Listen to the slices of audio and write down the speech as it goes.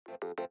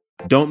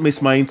don't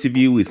miss my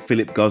interview with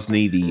Philip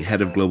Gosney, the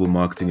head of global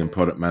marketing and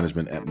product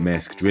management at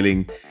Maersk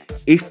Drilling.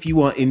 If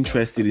you are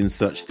interested in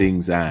such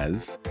things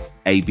as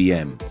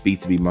ABM,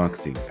 B2B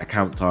marketing,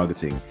 account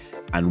targeting,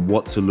 and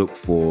what to look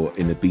for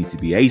in a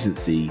B2B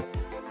agency,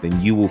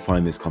 then you will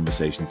find this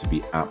conversation to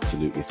be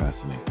absolutely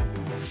fascinating.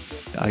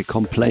 I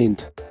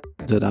complained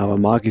that our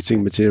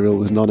marketing material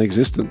was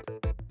non-existent.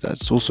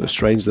 That's also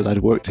strange that I'd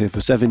worked here for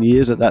 7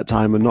 years at that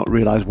time and not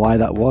realized why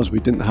that was. We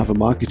didn't have a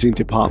marketing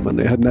department.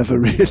 It had never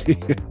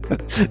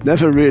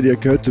really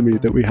occurred to me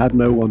that we had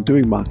no one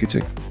doing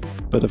marketing.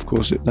 But of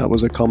course, that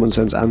was a common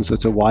sense answer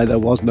to why there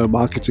was no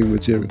marketing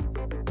material.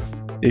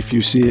 If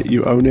you see it,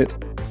 you own it.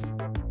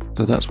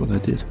 So that's what I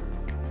did.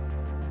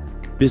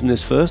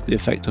 Business first, the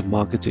effect of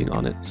marketing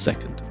on it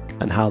second,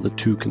 and how the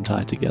two can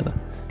tie together.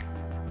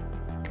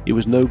 It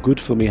was no good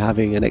for me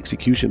having an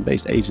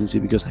execution-based agency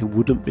because I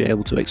wouldn't be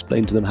able to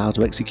explain to them how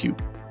to execute.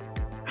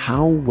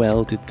 How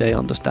well did they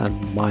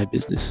understand my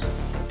business?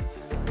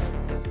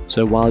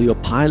 So while you're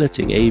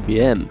piloting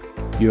ABM,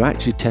 you're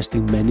actually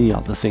testing many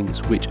other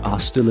things which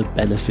are still a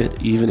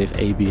benefit even if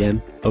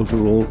ABM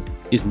overall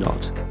is not.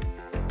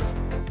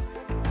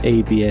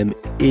 ABM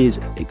is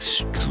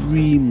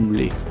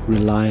extremely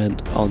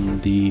reliant on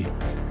the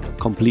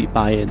complete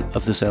buy-in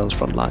of the sales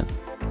front line.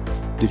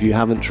 If you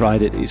haven't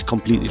tried it, it's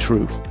completely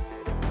true.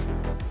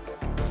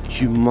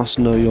 You must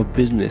know your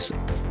business.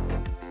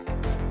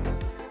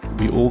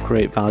 We all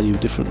create value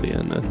differently,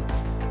 and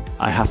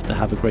I have to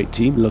have a great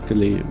team.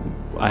 Luckily,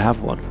 I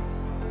have one.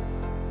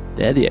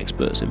 They're the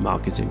experts in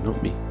marketing,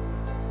 not me.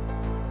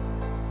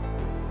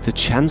 The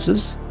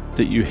chances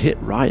that you hit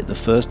right the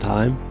first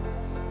time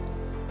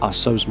are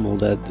so small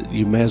that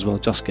you may as well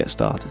just get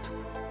started.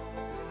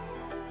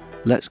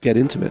 Let's get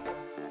into it.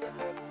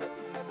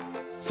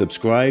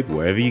 Subscribe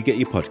wherever you get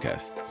your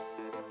podcasts.